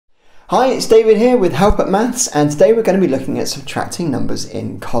Hi, it's David here with Help at Maths, and today we're going to be looking at subtracting numbers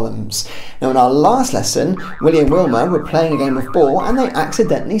in columns. Now in our last lesson, Willie and Wilma were playing a game of ball and they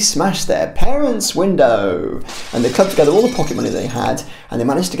accidentally smashed their parents' window. And they clubbed together all the pocket money they had and they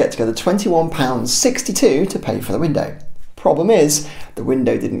managed to get together £21.62 to pay for the window. Problem is, the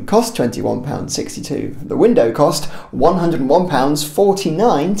window didn't cost £21.62. The window cost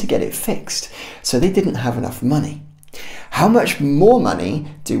 £101.49 to get it fixed. So they didn't have enough money. How much more money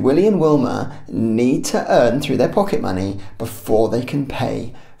do Willie and Wilma need to earn through their pocket money before they can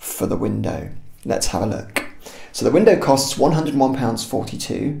pay for the window? Let's have a look. So the window costs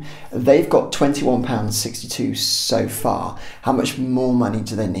 £101.42. They've got £21.62 so far. How much more money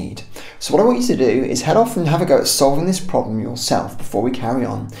do they need? So what I want you to do is head off and have a go at solving this problem yourself before we carry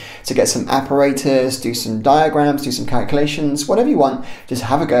on. So get some apparatus, do some diagrams, do some calculations, whatever you want, just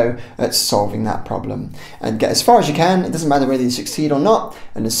have a go at solving that problem. And get as far as you can. It doesn't matter whether you succeed or not.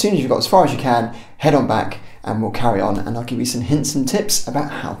 And as soon as you've got as far as you can, head on back and we'll carry on and I'll give you some hints and tips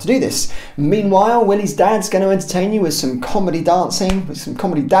about how to do this. Meanwhile, Willie's dad's going to entertain you with some comedy dancing, with some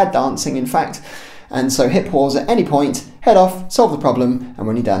comedy dad dancing in fact. And so hit pause at any point, head off, solve the problem, and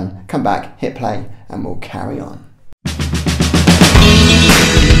when you're done, come back, hit play, and we'll carry on.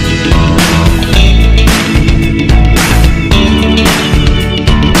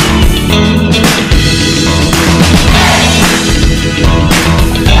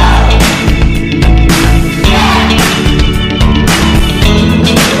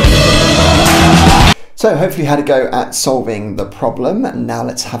 So hopefully you had a go at solving the problem. Now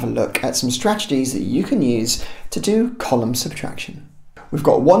let's have a look at some strategies that you can use to do column subtraction. We've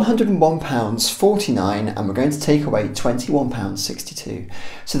got £101.49 and we're going to take away £21.62.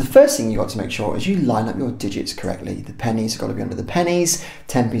 So the first thing you've got to make sure is you line up your digits correctly. The pennies have got to be under the pennies,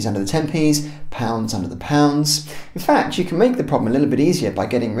 10p's under the 10p's, pounds under the pounds. In fact, you can make the problem a little bit easier by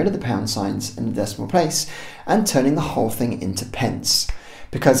getting rid of the pound signs in the decimal place and turning the whole thing into pence.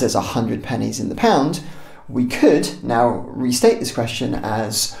 Because there's 100 pennies in the pound, we could now restate this question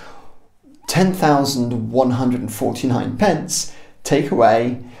as 10,149 pence take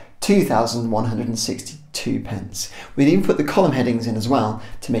away 2,162 pence. We'd even put the column headings in as well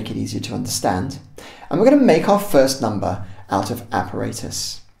to make it easier to understand. And we're going to make our first number out of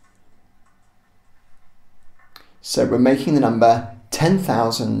apparatus. So we're making the number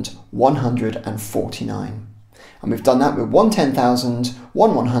 10,149. And we've done that with 1 10,000,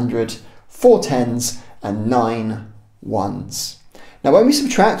 1 100, 4 tens, and 9 ones. Now when we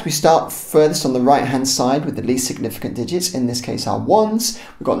subtract, we start furthest on the right hand side with the least significant digits, in this case our ones.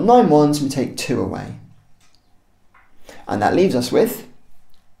 We've got 9 ones and we take 2 away. And that leaves us with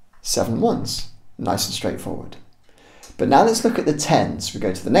 7 ones. Nice and straightforward. But now let's look at the tens. We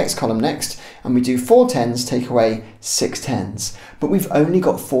go to the next column next and we do 4 tens, take away 6 tens. But we've only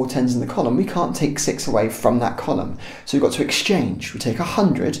got 4 tens in the column. We can't take 6 away from that column. So we've got to exchange. We take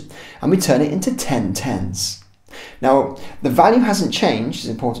 100 and we turn it into 10 tens. Now the value hasn't changed, it's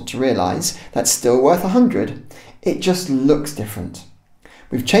important to realise. That's still worth 100. It just looks different.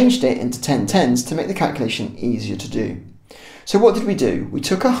 We've changed it into 10 tens to make the calculation easier to do. So what did we do? We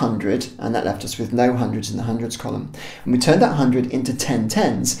took 100 and that left us with no hundreds in the hundreds column. And we turned that 100 into 10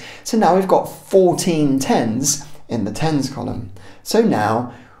 tens. So now we've got 14 tens in the tens column. So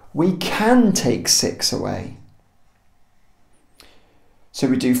now we can take 6 away. So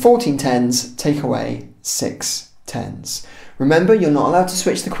we do 14 tens, take away 6 tens. Remember, you're not allowed to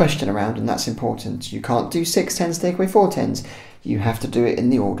switch the question around, and that's important. You can't do 6 tens, take away 4 tens. You have to do it in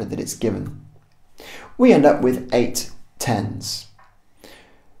the order that it's given. We end up with 8 tens.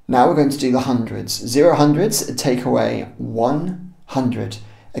 Now we're going to do the hundreds. 0 hundreds, take away 100.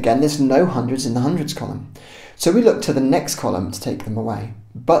 Again, there's no hundreds in the hundreds column. So we look to the next column to take them away,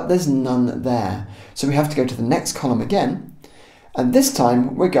 but there's none there. So we have to go to the next column again, and this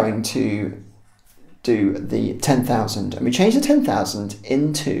time we're going to do the 10,000, and we change the 10,000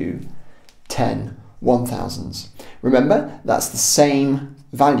 into 10 1,000s. Remember, that's the same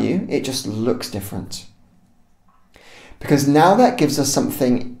value, it just looks different. Because now that gives us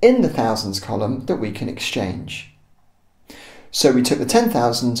something in the thousands column that we can exchange. So we took the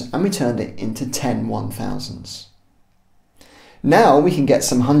 10,000 and we turned it into 10 1,000s. Now we can get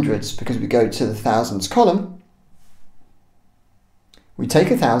some hundreds because we go to the thousands column, we take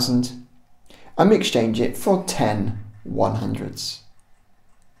 1,000 and we exchange it for 10 100s.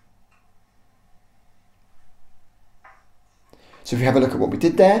 So if we have a look at what we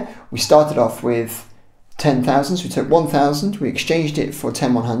did there, we started off with 10,000, so we took 1,000, we exchanged it for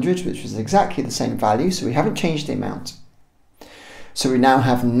 10 100s, which was exactly the same value, so we haven't changed the amount. So we now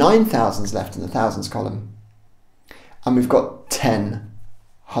have 9,000s left in the thousands column, and we've got 10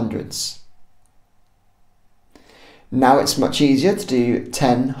 hundreds. Now it's much easier to do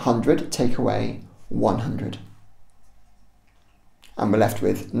 10 hundred take away 100. And we're left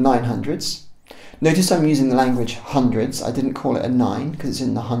with 9 hundreds. Notice I'm using the language hundreds. I didn't call it a 9 because it's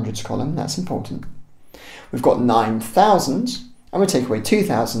in the hundreds column. That's important. We've got 9,000 and we take away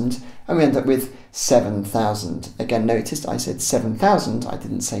 2,000 and we end up with 7,000. Again, notice I said 7,000. I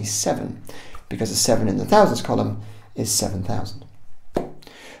didn't say 7 because a 7 in the thousands column is 7,000.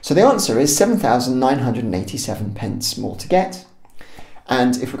 So the answer is 7,987 pence more to get.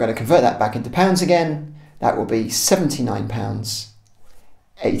 And if we're going to convert that back into pounds again, that will be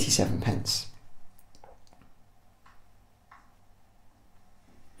 £79.87.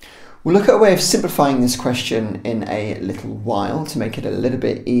 We'll look at a way of simplifying this question in a little while to make it a little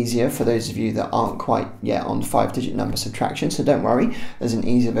bit easier for those of you that aren't quite yet on 5-digit number subtraction, so don't worry, there's an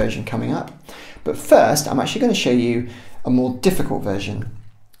easier version coming up. But first, I'm actually going to show you a more difficult version.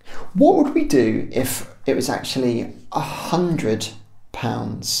 What would we do if it was actually £100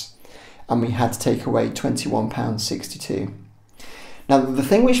 and we had to take away £21.62? Now, the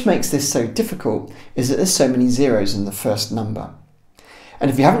thing which makes this so difficult is that there's so many zeros in the first number. And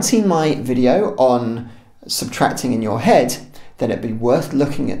if you haven't seen my video on subtracting in your head, then it'd be worth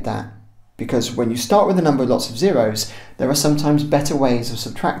looking at that. Because when you start with a number with lots of zeros, there are sometimes better ways of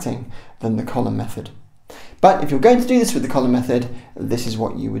subtracting than the column method. But if you're going to do this with the column method, this is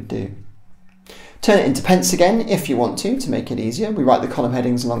what you would do. Turn it into pence again if you want to make it easier. We write the column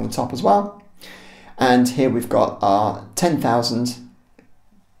headings along the top as well. And here we've got our 10,000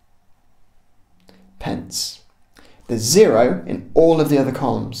 pence. There's 0 in all of the other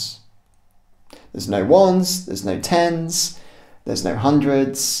columns. There's no ones, there's no tens, there's no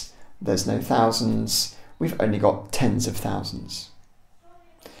hundreds, there's no thousands. We've only got tens of thousands.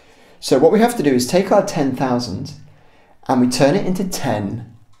 So what we have to do is take our 10,000 and we turn it into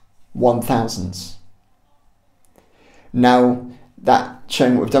 10 1,000s. Now, that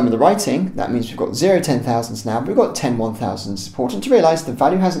showing what we've done with the writing, that means we've got 0 10,000s now, but we've got 10 1,000s. It's important to realise the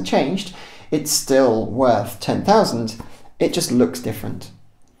value hasn't changed. It's still worth 10,000. It just looks different.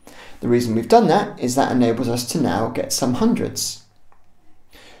 The reason we've done that is that enables us to now get some hundreds.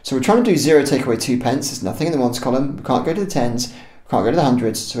 So we're trying to do 0 take away 2 pence. There's nothing in the ones column. We can't go to the tens. We can't go to the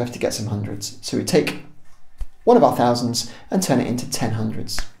hundreds. So we have to get some hundreds. So we take one of our thousands and turn it into 10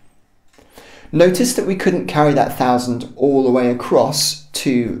 hundreds. Notice that we couldn't carry that 1,000 all the way across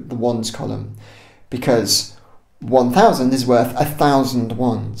to the ones column because 1,000 is worth 1,000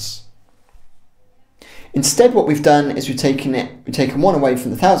 ones. Instead, what we've done is we've taken 1 away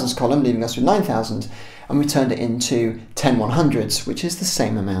from the thousands column, leaving us with 9,000, and we turned it into 10 100s, which is the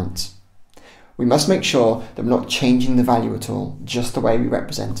same amount. We must make sure that we're not changing the value at all, just the way we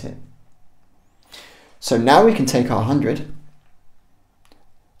represent it. So now we can take our 100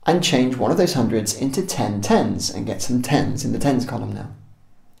 and change one of those hundreds into 10 tens and get some tens in the tens column now.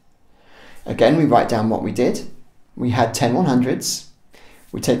 Again, we write down what we did. We had 10 100s.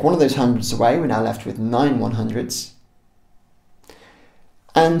 We take one of those hundreds away, we're now left with 9 100s.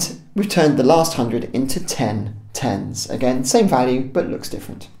 And we've turned the last 100 into 10 tens. Again, same value, but looks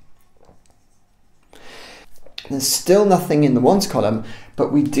different. There's still nothing in the ones column,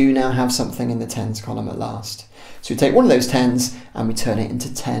 but we do now have something in the tens column at last. So we take one of those tens and we turn it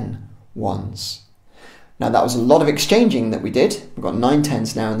into 10 ones. Now that was a lot of exchanging that we did. We've got 9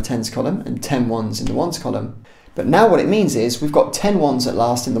 tens now in the tens column and 10 ones in the ones column. But now what it means is we've got 10 ones at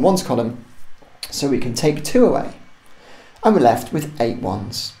last in the ones column, so we can take 2 away. And we're left with 8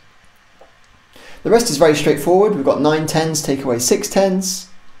 ones. The rest is very straightforward. We've got 9 tens, take away 6 tens.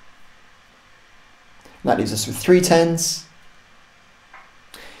 That leaves us with 3 tens.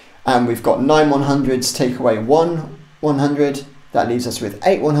 And we've got 9 100s, take away 1 100. That leaves us with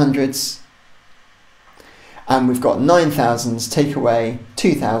 8 100s. And we've got 9,000s, take away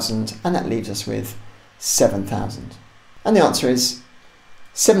 2,000, and that leaves us with 7,000. And the answer is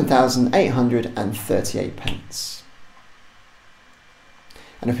 7,838 pence.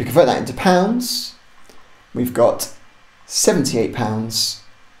 And if we convert that into pounds, we've got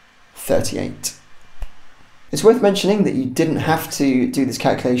 £78.38. It's worth mentioning that you didn't have to do this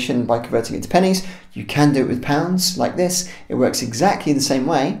calculation by converting it to pennies. You can do it with pounds like this. It works exactly the same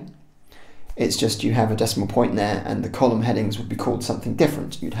way. It's just you have a decimal point there and the column headings would be called something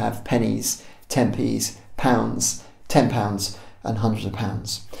different. You'd have pennies, 10p's, pounds, £10 and hundreds of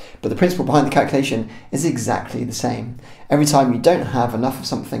pounds. But the principle behind the calculation is exactly the same. Every time you don't have enough of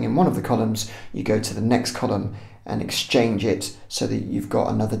something in one of the columns, you go to the next column and exchange it so that you've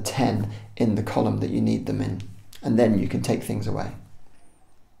got another 10 in the column that you need them in. And then you can take things away.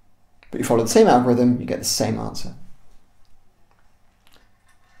 But you follow the same algorithm, you get the same answer.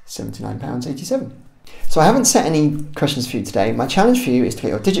 £79.87. So I haven't set any questions for you today. My challenge for you is to get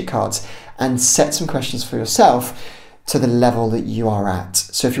your digit cards and set some questions for yourself to the level that you are at.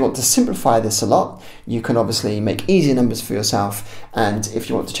 So if you want to simplify this a lot, you can obviously make easier numbers for yourself, and if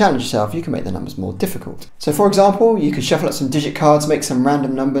you want to challenge yourself, you can make the numbers more difficult. So for example, you could shuffle up some digit cards, make some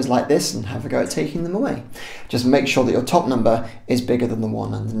random numbers like this, and have a go at taking them away. Just make sure that your top number is bigger than the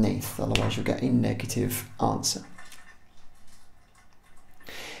one underneath, otherwise you'll get a negative answer.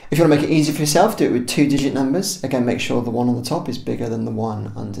 If you want to make it easier for yourself, do it with 2-digit numbers. Again, make sure the one on the top is bigger than the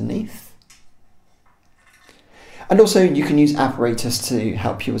one underneath. And also you can use apparatus to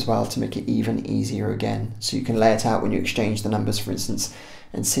help you as well to make it even easier again. So you can lay it out when you exchange the numbers, for instance,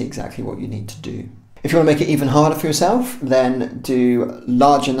 and see exactly what you need to do. If you want to make it even harder for yourself, then do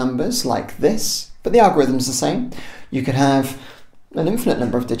larger numbers like this, but the algorithm's the same. You could have an infinite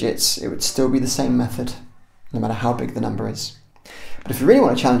number of digits. It would still be the same method, no matter how big the number is. But if you really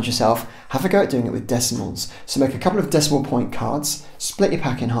want to challenge yourself, have a go at doing it with decimals. So make a couple of decimal point cards, split your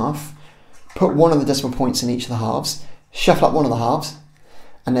pack in half, put one of the decimal points in each of the halves, shuffle up one of the halves,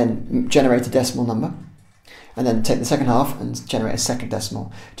 and then generate a decimal number. And then take the second half and generate a second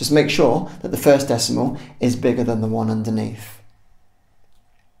decimal. Just make sure that the first decimal is bigger than the one underneath.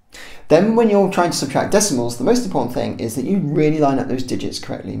 Then when you're trying to subtract decimals, the most important thing is that you really line up those digits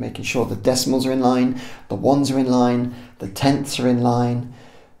correctly, making sure the decimals are in line, the ones are in line, the tenths are in line.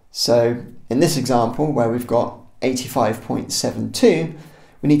 So in this example where we've got 85.72,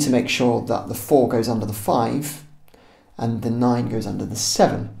 we need to make sure that the 4 goes under the 5 and the 9 goes under the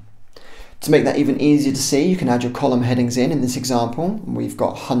 7. To make that even easier to see, you can add your column headings in this example. We've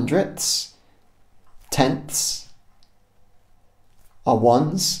got hundredths, tenths, our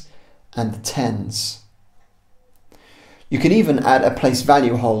ones, and the tens. You can even add a place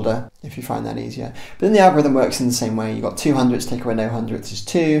value holder if you find that easier. But then the algorithm works in the same way. You've got 2 hundredths, take away no hundredths is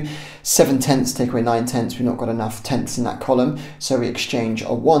 2. 7 tenths, take away 9 tenths. We've not got enough tenths in that column, so we exchange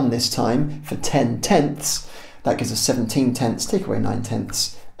a 1 this time for 10 tenths. That gives us 17 tenths, take away 9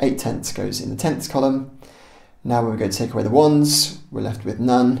 tenths. 8 tenths goes in the tenths column. Now when we go to take away the ones, we're left with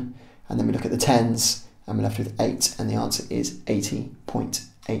none. And then we look at the tens, and we're left with 8, and the answer is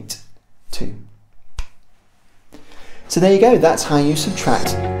 80.82. So there you go, that's how you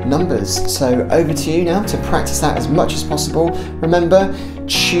subtract numbers. So over to you now to practice that as much as possible. Remember,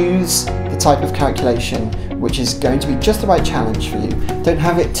 choose the type of calculation which is going to be just the right challenge for you. Don't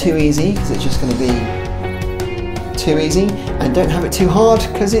have it too easy, because it's just going to be too easy, and don't have it too hard,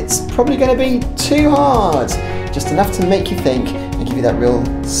 because it's probably going to be too hard. Just enough to make you think and give you that real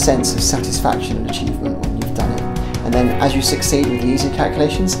sense of satisfaction and achievement when you've done it. And then as you succeed with the easier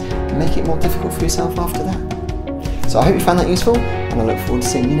calculations, make it more difficult for yourself after that. So I hope you found that useful, and I look forward to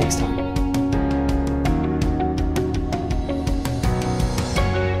seeing you next time.